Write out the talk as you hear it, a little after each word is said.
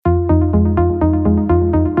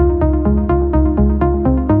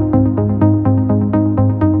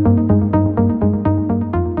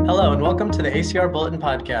to the ACR Bulletin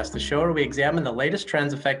podcast, the show where we examine the latest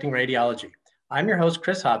trends affecting radiology. I'm your host,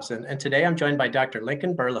 Chris Hobson, and today I'm joined by Dr.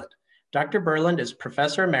 Lincoln Berland. Dr. Berland is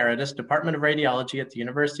Professor Emeritus, Department of Radiology at the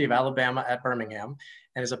University of Alabama at Birmingham,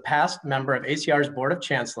 and is a past member of ACR's Board of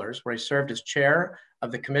Chancellors, where he served as chair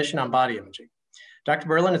of the Commission on Body Imaging. Dr.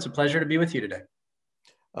 Berland, it's a pleasure to be with you today.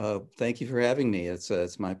 Thank you for having me.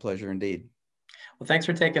 It's my pleasure indeed. Well, thanks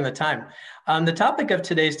for taking the time. The topic of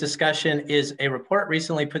today's discussion is a report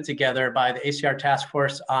recently put together by the ACR Task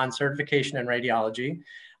Force on Certification in Radiology.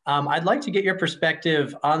 I'd like to get your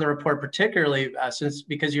perspective on the report, particularly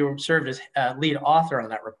because you served as lead author on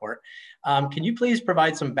that report. Can you please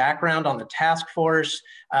provide some background on the task force,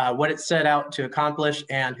 what it set out to accomplish,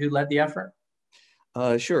 and who led the effort?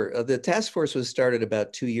 Sure. The task force was started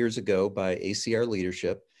about 2 years ago by ACR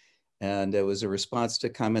leadership, and it was a response to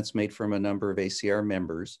comments made from a number of ACR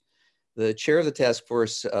members. The chair of the task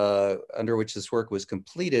force under which this work was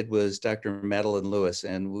completed was Dr. Madeline Lewis,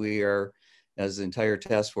 and we are, as the entire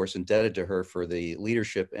task force, indebted to her for the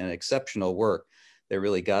leadership and exceptional work that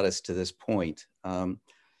really got us to this point.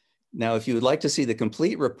 Now, if you would like to see the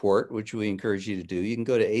complete report, which we encourage you to do, you can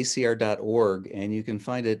go to acr.org, and you can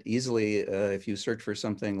find it easily if you search for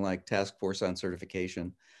something like Task Force on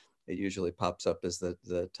Certification. It usually pops up as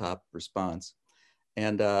the top response.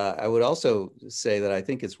 And I would also say that I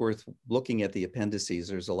think it's worth looking at the appendices.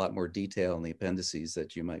 There's a lot more detail in the appendices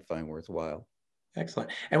that you might find worthwhile. Excellent.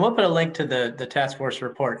 And we'll put a link to the task force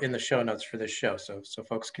report in the show notes for this show, so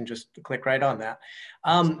folks can just click right on that.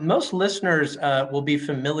 Most listeners will be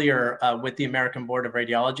familiar with the American Board of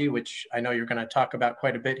Radiology, which I know you're going to talk about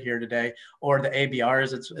quite a bit here today, or the ABR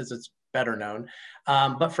as it's better known.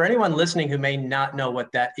 But for anyone listening who may not know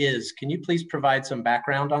what that is, can you please provide some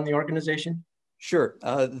background on the organization? Sure.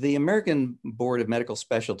 The American Board of Medical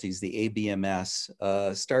Specialties, the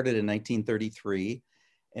ABMS, started in 1933.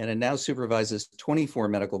 And it now supervises 24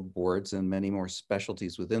 medical boards and many more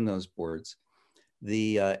specialties within those boards.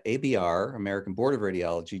 The ABR, American Board of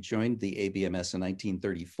Radiology, joined the ABMS in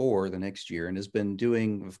 1934, the next year, and has been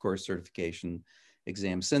doing, of course, certification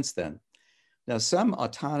exams since then. Now, some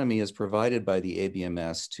autonomy is provided by the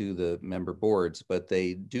ABMS to the member boards, but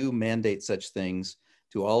they do mandate such things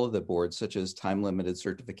to all of the boards, such as time-limited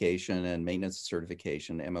certification and maintenance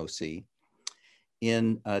certification, MOC.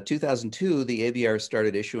 In 2002, the ABR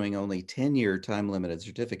started issuing only 10-year time-limited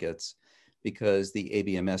certificates because the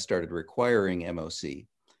ABMS started requiring MOC.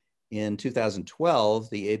 In 2012,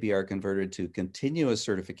 the ABR converted to continuous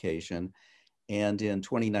certification, and in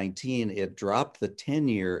 2019, it dropped the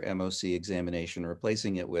 10-year MOC examination,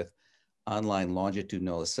 replacing it with online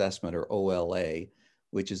longitudinal assessment, or OLA,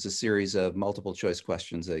 which is a series of multiple choice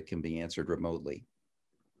questions that can be answered remotely.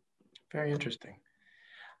 Very interesting.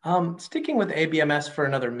 Sticking with ABMS for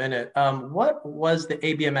another minute, what was the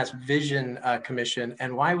ABMS Vision Commission,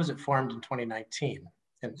 and why was it formed in 2019?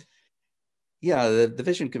 Yeah, the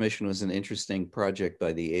Vision Commission was an interesting project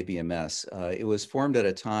by the ABMS. It was formed at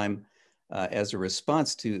a time as a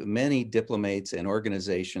response to many diplomates and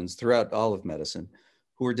organizations throughout all of medicine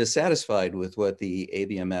who were dissatisfied with what the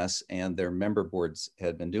ABMS and their member boards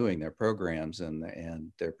had been doing, their programs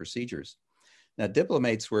and their procedures. Now,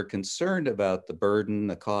 diplomates were concerned about the burden,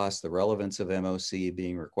 the cost, the relevance of MOC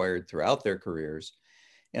being required throughout their careers,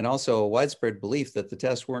 and also a widespread belief that the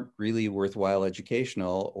tests weren't really worthwhile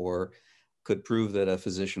educational or could prove that a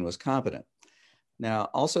physician was competent. Now,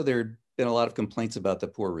 also there had been a lot of complaints about the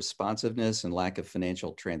poor responsiveness and lack of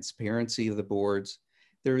financial transparency of the boards.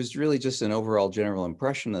 There was really just an overall general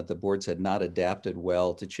impression that the boards had not adapted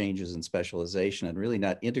well to changes in specialization and really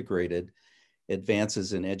not integrated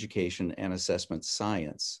advances in education and assessment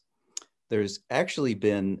science. There's actually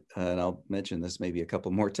been, and I'll mention this maybe a couple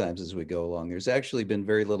more times as we go along, there's actually been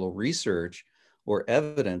very little research or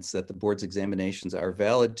evidence that the board's examinations are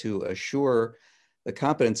valid to assure the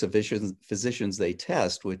competence of physicians they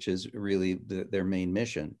test, which is really their main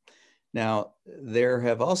mission. Now, there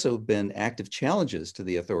have also been active challenges to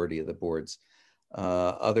the authority of the boards.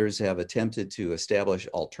 Others have attempted to establish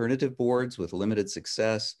alternative boards with limited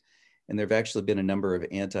success. And there have actually been a number of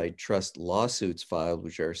antitrust lawsuits filed,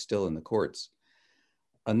 which are still in the courts.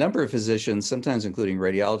 A number of physicians, sometimes including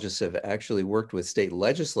radiologists, have actually worked with state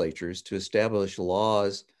legislatures to establish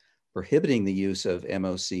laws prohibiting the use of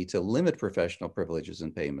MOC to limit professional privileges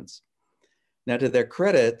and payments. Now, to their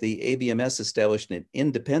credit, the ABMS established an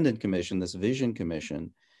independent commission, this Vision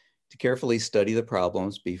Commission, to carefully study the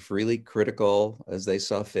problems, be freely critical as they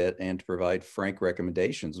saw fit, and to provide frank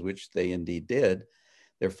recommendations, which they indeed did.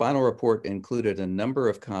 Their final report included a number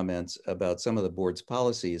of comments about some of the board's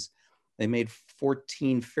policies. They made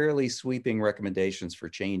 14 fairly sweeping recommendations for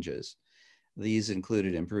changes. These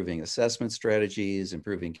included improving assessment strategies,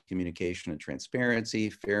 improving communication and transparency,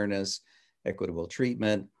 fairness, equitable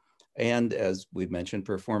treatment, and as we've mentioned,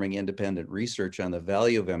 performing independent research on the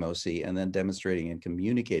value of MOC and then demonstrating and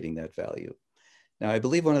communicating that value. Now, I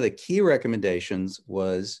believe one of the key recommendations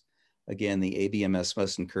was, again, the ABMS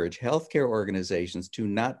must encourage healthcare organizations to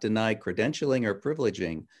not deny credentialing or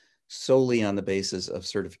privileging solely on the basis of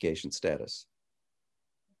certification status.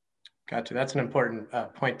 Gotcha. That's an important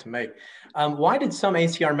point to make. Why did some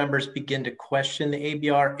ACR members begin to question the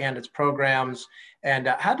ABR and its programs? And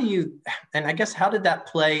how did that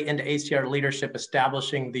play into ACR leadership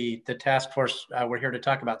establishing the task force we're here to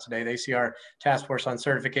talk about today, the ACR Task Force on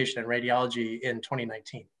Certification and Radiology in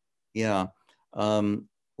 2019? Yeah.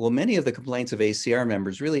 Well, many of the complaints of ACR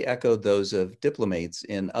members really echoed those of diplomates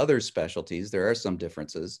in other specialties. There are some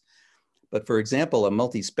differences. But for example, a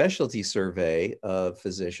multi-specialty survey of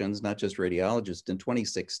physicians, not just radiologists, in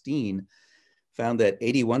 2016 found that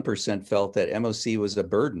 81% felt that MOC was a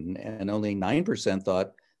burden and only 9%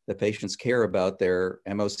 thought that patients care about their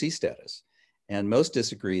MOC status. And most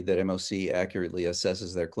disagreed that MOC accurately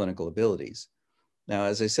assesses their clinical abilities. Now,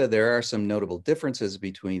 as I said, there are some notable differences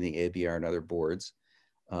between the ABR and other boards.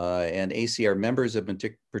 And ACR members have been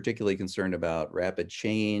particularly concerned about rapid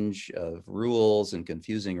change of rules and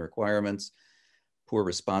confusing requirements, poor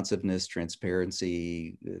responsiveness,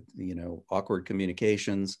 transparency, awkward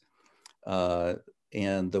communications.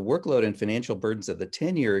 And the workload and financial burdens of the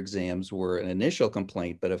 10-year exams were an initial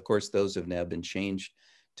complaint, but of course, those have now been changed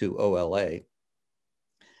to OLA.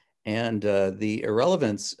 And the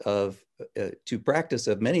irrelevance to practice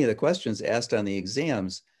of many of the questions asked on the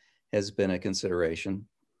exams has been a consideration.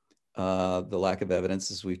 The lack of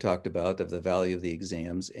evidence, as we've talked about, of the value of the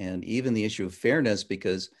exams, and even the issue of fairness,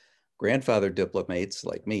 because grandfather diplomates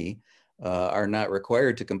like me are not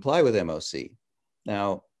required to comply with MOC.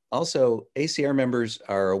 Now, also, ACR members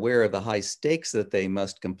are aware of the high stakes that they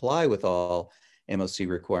must comply with all MOC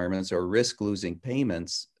requirements or risk losing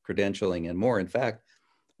payments, credentialing, and more. In fact,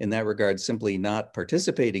 in that regard, simply not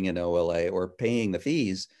participating in OLA or paying the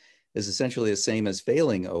fees is essentially the same as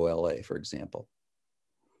failing OLA, for example.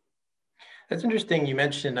 That's interesting. You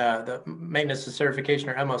mentioned the maintenance of certification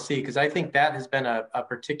or MOC, because I think that has been a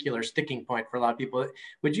particular sticking point for a lot of people.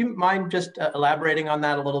 Would you mind just elaborating on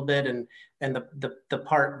that a little bit and the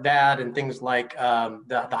part that and things like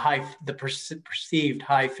the perceived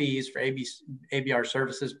high fees for ABR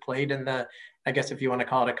services played in the, I guess if you want to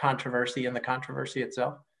call it a controversy in the controversy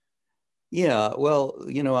itself? Yeah, well,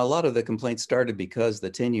 a lot of the complaints started because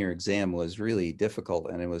the 10-year exam was really difficult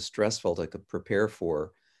and it was stressful to prepare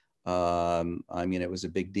for. I mean, it was a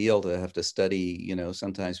big deal to have to study,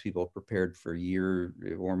 sometimes people prepared for a year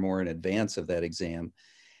or more in advance of that exam.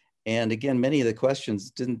 And again, many of the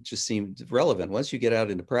questions didn't just seem relevant. Once you get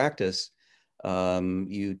out into practice,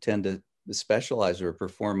 you tend to specialize or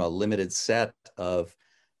perform a limited set of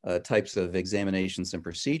types of examinations and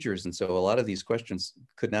procedures. And so a lot of these questions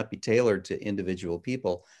could not be tailored to individual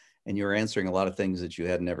people. And you were answering a lot of things that you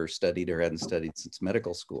had never studied or hadn't studied since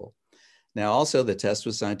medical school. Now, also, the test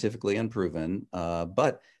was scientifically unproven,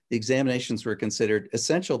 but the examinations were considered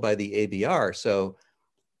essential by the ABR. So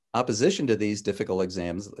opposition to these difficult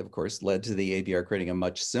exams, of course, led to the ABR creating a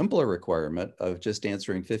much simpler requirement of just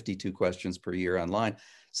answering 52 questions per year online,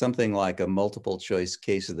 something like a multiple choice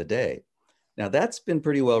case of the day. Now, that's been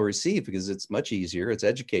pretty well received because it's much easier, it's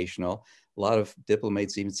educational. A lot of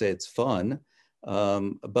diplomates even say it's fun.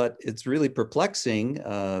 But it's really perplexing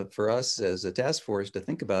for us as a task force to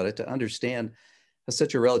think about it, to understand how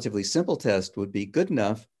such a relatively simple test would be good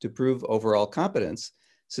enough to prove overall competence,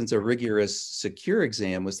 since a rigorous, secure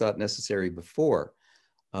exam was thought necessary before.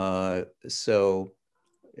 So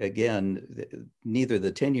again, neither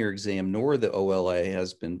the 10-year exam nor the OLA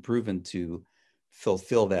has been proven to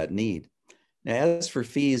fulfill that need. Now, as for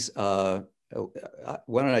fees, why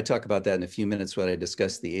don't I talk about that in a few minutes when I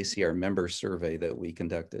discuss the ACR member survey that we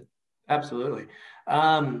conducted? Absolutely.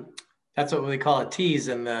 That's what we call a tease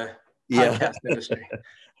in the podcast industry.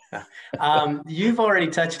 You've already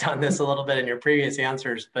touched on this a little bit in your previous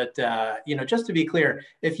answers, but just to be clear,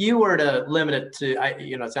 if you were to limit it to,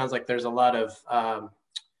 it sounds like there's a lot of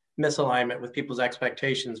misalignment with people's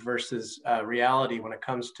expectations versus reality when it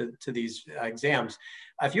comes to these exams.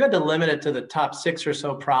 If you had to limit it to the top 6 or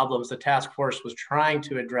so problems the task force was trying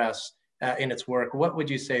to address in its work, what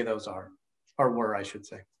would you say those are, or were, I should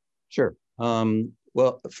say? Sure.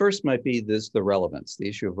 Well, first might be the relevance, the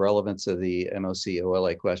issue of relevance of the MOC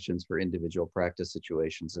OLA questions for individual practice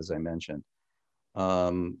situations, as I mentioned.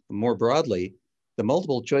 More broadly, the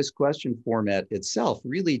multiple choice question format itself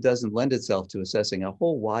really doesn't lend itself to assessing a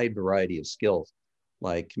whole wide variety of skills.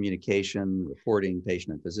 like communication, reporting,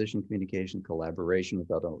 patient and physician communication, collaboration with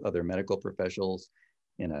other medical professionals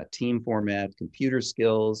in a team format, computer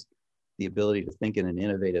skills, the ability to think in an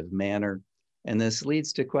innovative manner. And this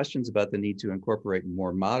leads to questions about the need to incorporate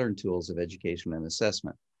more modern tools of education and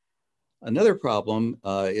assessment. Another problem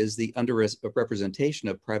is the underrepresentation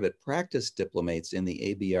of private practice diplomates in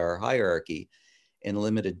the ABR hierarchy and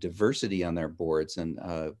limited diversity on their boards. And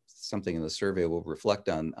something in the survey will reflect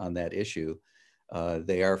on that issue.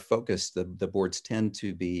 They are focused, the boards tend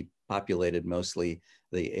to be populated mostly,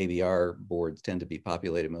 the ABR boards tend to be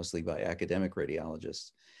populated mostly by academic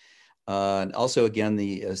radiologists. And also, again,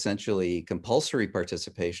 the essentially compulsory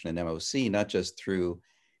participation in MOC, not just through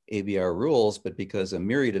ABR rules, but because a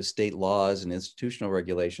myriad of state laws and institutional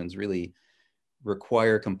regulations really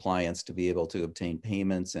require compliance to be able to obtain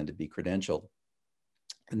payments and to be credentialed.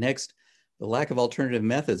 Next, the lack of alternative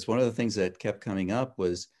methods. One of the things that kept coming up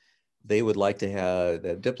was they would like to have,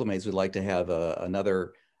 that diplomats would like to have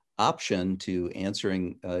another option to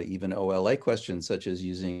answering even OLA questions, such as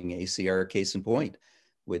using ACR case in point,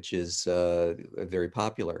 which is very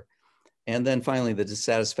popular. And then finally, the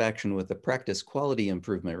dissatisfaction with the practice quality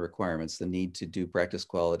improvement requirements, the need to do practice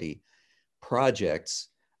quality projects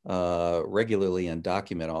regularly and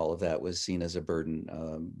document all of that was seen as a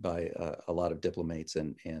burden by a lot of diplomates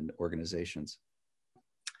and organizations.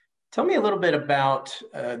 Tell me a little bit about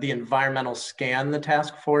the environmental scan the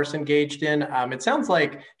task force engaged in. It sounds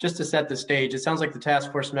like, just to set the stage, it sounds like the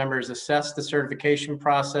task force members assessed the certification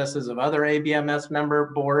processes of other ABMS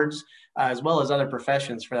member boards, as well as other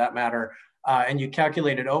professions for that matter. And you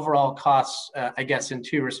calculated overall costs, I guess, in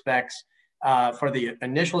two respects, for the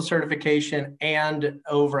initial certification and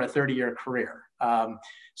over a 30-year career.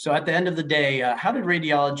 So at the end of the day, how did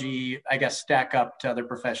radiology, I guess, stack up to other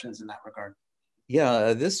professions in that regard?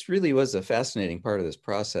 Yeah, this really was a fascinating part of this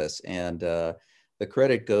process. And the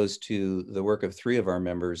credit goes to the work of three of our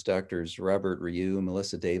members, Doctors Robert Ryu,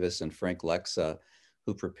 Melissa Davis, and Frank Lexa,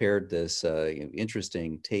 who prepared this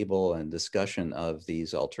interesting table and discussion of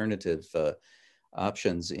these alternative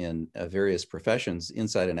options in various professions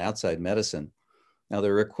inside and outside medicine. Now,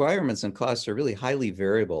 the requirements and costs are really highly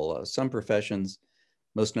variable. Some professions,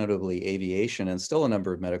 most notably aviation, and still a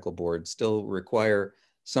number of medical boards, still require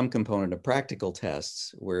some component of practical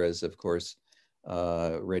tests, whereas, of course,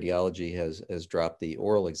 radiology has dropped the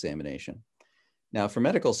oral examination. Now, for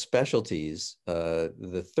medical specialties,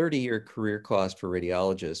 the 30-year career cost for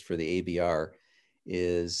radiologists for the ABR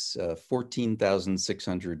is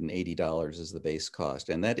 $14,680 is the base cost.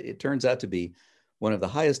 And that it turns out to be one of the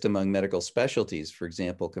highest among medical specialties, for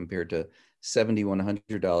example, compared to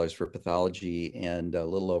 $7,100 for pathology and a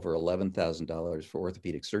little over $11,000 for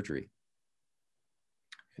orthopedic surgery.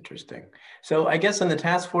 Interesting. So I guess in the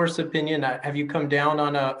task force opinion, have you come down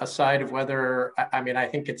on a side of whether, I mean, I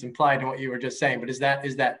think it's implied in what you were just saying, but is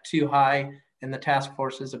that too high in the task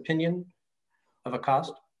force's opinion of a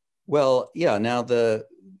cost? Well, yeah, now the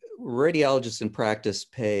radiologists in practice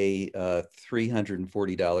pay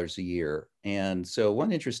 $340 a year. And so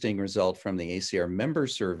one interesting result from the ACR member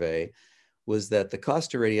survey was that the cost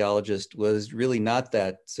to radiologist was really not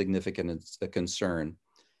that significant a concern.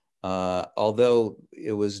 Although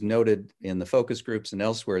it was noted in the focus groups and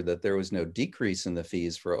elsewhere that there was no decrease in the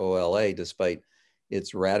fees for OLA, despite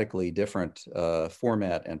its radically different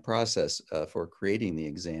format and process for creating the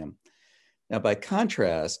exam. Now, by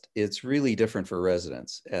contrast, it's really different for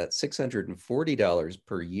residents. At $640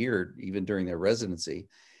 per year, even during their residency,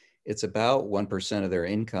 it's about 1% of their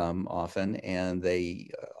income often, and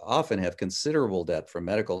they often have considerable debt from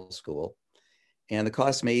medical school. And the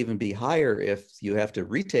cost may even be higher if you have to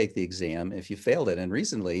retake the exam if you failed it. And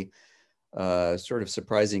recently, sort of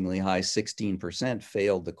surprisingly high, 16%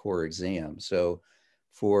 failed the core exam. So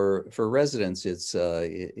for residents, it's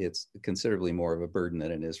considerably more of a burden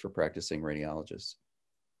than it is for practicing radiologists.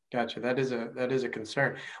 Gotcha. That is a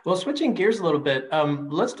concern. Well, switching gears a little bit,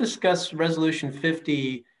 let's discuss Resolution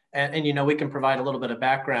 50. And you know, we can provide a little bit of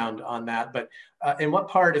background on that, but in what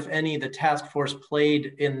part, if any, the task force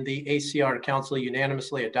played in the ACR Council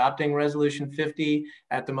unanimously adopting Resolution 50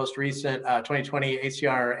 at the most recent 2020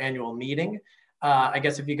 ACR annual meeting? I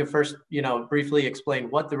guess if you could first, you know, briefly explain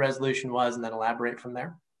what the resolution was and then elaborate from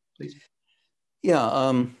there, please.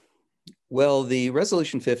 Yeah, well, the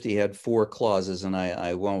Resolution 50 had 4 clauses, and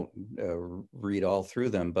I won't read all through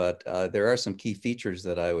them, but there are some key features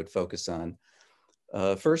that I would focus on.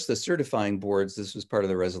 First, the certifying boards, this was part of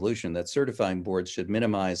the resolution, that certifying boards should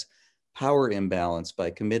minimize power imbalance by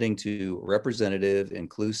committing to representative,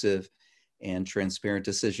 inclusive, and transparent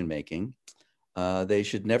decision-making. They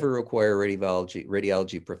should never require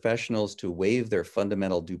radiology professionals to waive their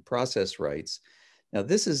fundamental due process rights Now,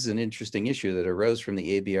 this is an interesting issue that arose from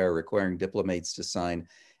the ABR requiring diplomates to sign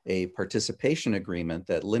a participation agreement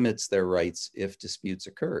that limits their rights if disputes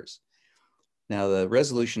occurs. Now, the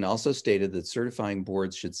resolution also stated that certifying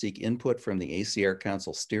boards should seek input from the ACR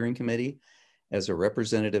Council Steering Committee as a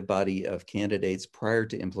representative body of candidates prior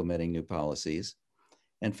to implementing new policies.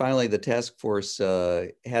 And finally, the task force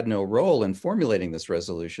had no role in formulating this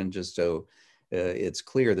resolution, just so it's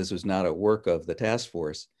clear this was not a work of the task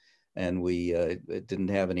force. And we didn't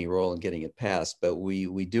have any role in getting it passed, but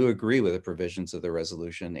we do agree with the provisions of the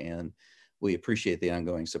resolution, and we appreciate the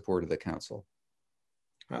ongoing support of the council.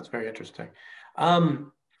 That's very interesting.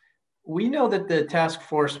 We know that the task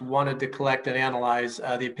force wanted to collect and analyze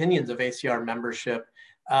the opinions of ACR membership.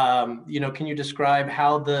 Can you describe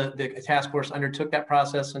how the task force undertook that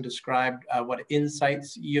process and describe what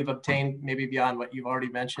insights you've obtained, maybe beyond what you've already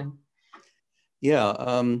mentioned? Yeah,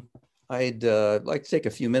 I'd like to take a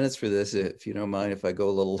few minutes for this, if you don't mind, if I go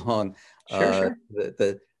a little long. Sure.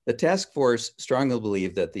 The task force strongly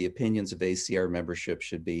believed that the opinions of ACR membership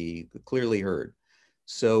should be clearly heard.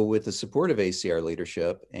 So with the support of ACR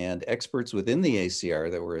leadership and experts within the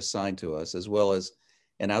ACR that were assigned to us, as well as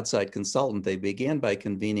an outside consultant, they began by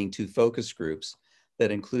convening 2 focus groups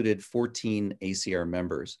that included 14 ACR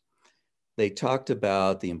members. They talked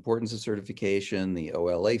about the importance of certification, the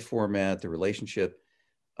OLA format, the relationship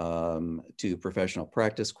to professional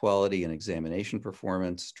practice quality and examination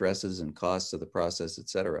performance, stresses and costs of the process, et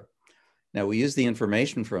cetera. Now, we use the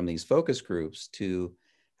information from these focus groups to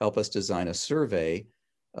help us design a survey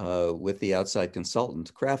with the outside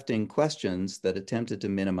consultant, crafting questions that attempted to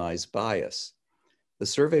minimize bias. The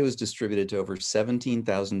survey was distributed to over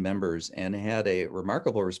 17,000 members and had a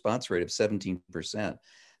remarkable response rate of 17%.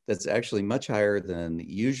 That's actually much higher than the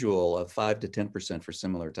usual of 5 to 10% for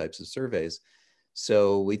similar types of surveys.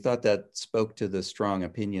 So we thought that spoke to the strong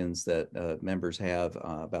opinions that members have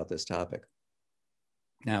about this topic.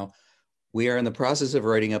 Now, we are in the process of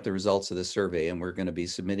writing up the results of the survey, and we're going to be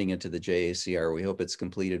submitting it to the JACR. We hope it's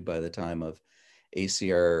completed by the time of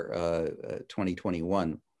ACR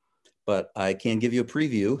 2021. But I can give you a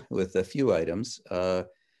preview with a few items.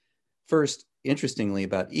 First, interestingly,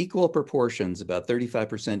 about equal proportions, about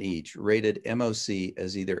 35% each, rated MOC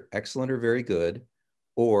as either excellent or very good,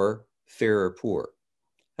 or fair or poor.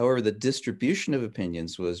 However, the distribution of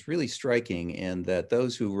opinions was really striking in that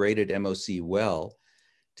those who rated MOC well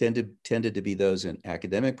tended to be those in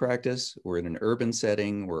academic practice or in an urban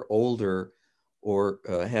setting, were older, or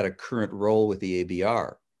had a current role with the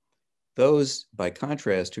ABR. Those, by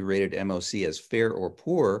contrast, who rated MOC as fair or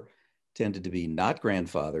poor tended to be not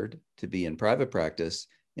grandfathered, to be in private practice,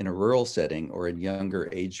 in a rural setting, or in younger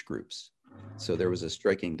age groups. So there was a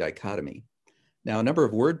striking dichotomy. Now, a number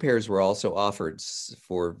of word pairs were also offered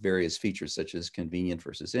for various features, such as convenient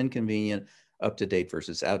versus inconvenient, up-to-date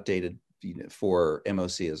versus outdated for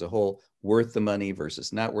MOC as a whole, worth the money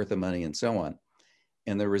versus not worth the money, and so on.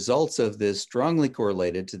 And the results of this strongly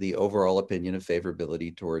correlated to the overall opinion of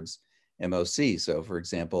favorability towards MOC. So, for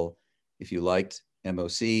example, if you liked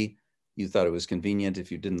MOC, you thought it was convenient.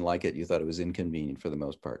 If you didn't like it, you thought it was inconvenient for the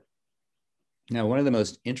most part. Now, one of the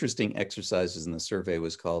most interesting exercises in the survey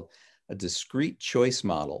was called a discrete choice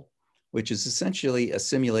model, which is essentially a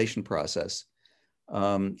simulation process.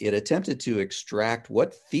 It attempted to extract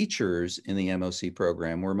what features in the MOC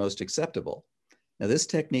program were most acceptable. Now, this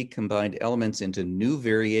technique combined elements into new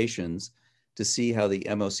variations to see how the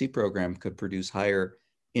MOC program could produce higher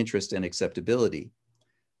interest and acceptability.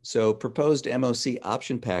 So proposed MOC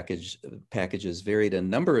option packages varied a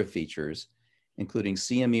number of features, including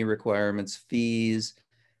CME requirements, fees,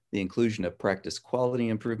 the inclusion of practice quality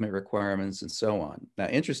improvement requirements, and so on. Now,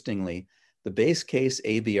 interestingly, the base case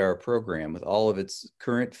ABR program with all of its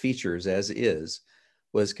current features as is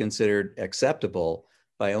was considered acceptable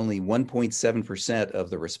by only 1.7% of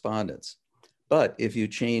the respondents. But if you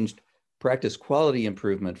changed practice quality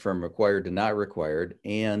improvement from required to not required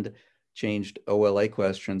and changed OLA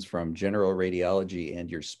questions from general radiology and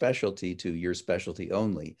your specialty to your specialty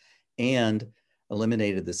only, and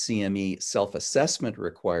eliminated the CME self-assessment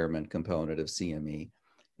requirement component of CME,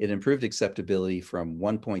 it improved acceptability from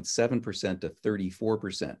 1.7% to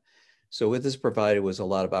 34%. So what this provided was a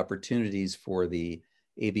lot of opportunities for the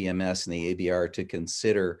ABMS and the ABR to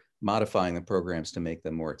consider modifying the programs to make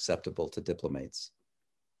them more acceptable to diplomates.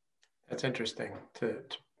 That's interesting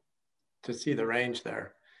to see the range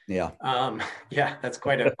there. Yeah. Yeah, that's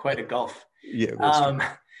quite a gulf. Yeah.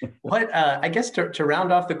 I guess to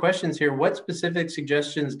round off the questions here, what specific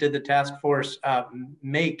suggestions did the task force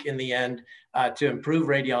make in the end to improve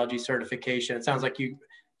radiology certification? It sounds like you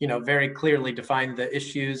very clearly defined the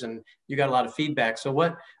issues, and you got a lot of feedback. So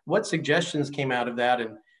what suggestions came out of that,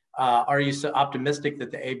 and are you so optimistic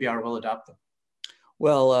that the ABR will adopt them?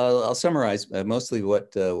 Well, I'll summarize mostly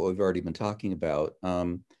what we've already been talking about.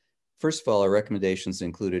 First of all, our recommendations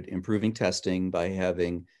included improving testing by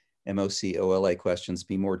having MOC OLA questions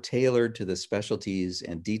be more tailored to the specialties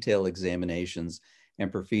and detailed examinations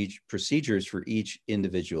and procedures for each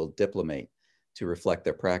individual diplomate to reflect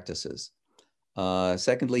their practices.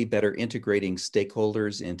 Secondly, better integrating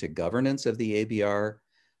stakeholders into governance of the ABR,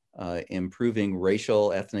 improving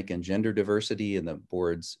racial, ethnic, and gender diversity in the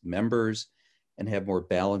board's members, and have more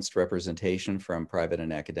balanced representation from private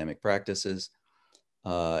and academic practices,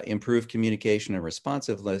 improve communication and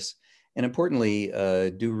responsiveness, and importantly,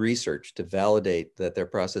 do research to validate that their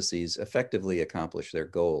processes effectively accomplish their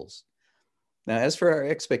goals. Now, as for our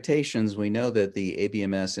expectations, we know that the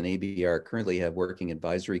ABMS and ABR currently have working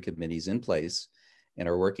advisory committees in place and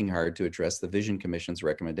are working hard to address the Vision Commission's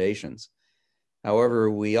recommendations.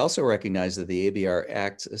 However, we also recognize that the ABR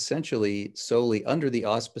acts essentially solely under the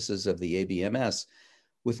auspices of the ABMS,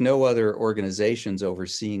 with no other organizations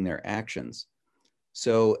overseeing their actions.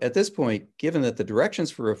 So at this point, given that the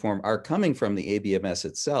directions for reform are coming from the ABMS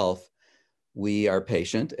itself, we are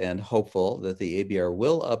patient and hopeful that the ABR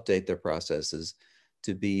will update their processes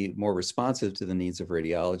to be more responsive to the needs of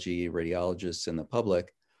radiology, radiologists, and the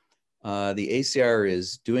public. The ACR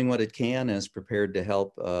is doing what it can and is prepared to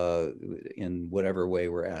help in whatever way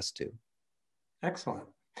we're asked to. Excellent.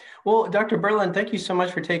 Well, Dr. Berland, thank you so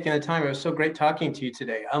much for taking the time. It was so great talking to you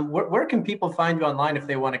today. Where can people find you online if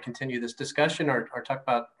they want to continue this discussion or talk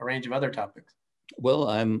about a range of other topics? Well,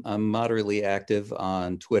 I'm moderately active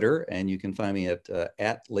on Twitter, and you can find me at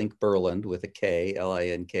 @linkberland with a K,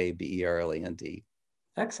 LINKBERLAND.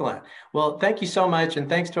 Excellent. Well, thank you so much. And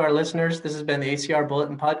thanks to our listeners. This has been the ACR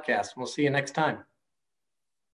Bulletin podcast. We'll see you next time.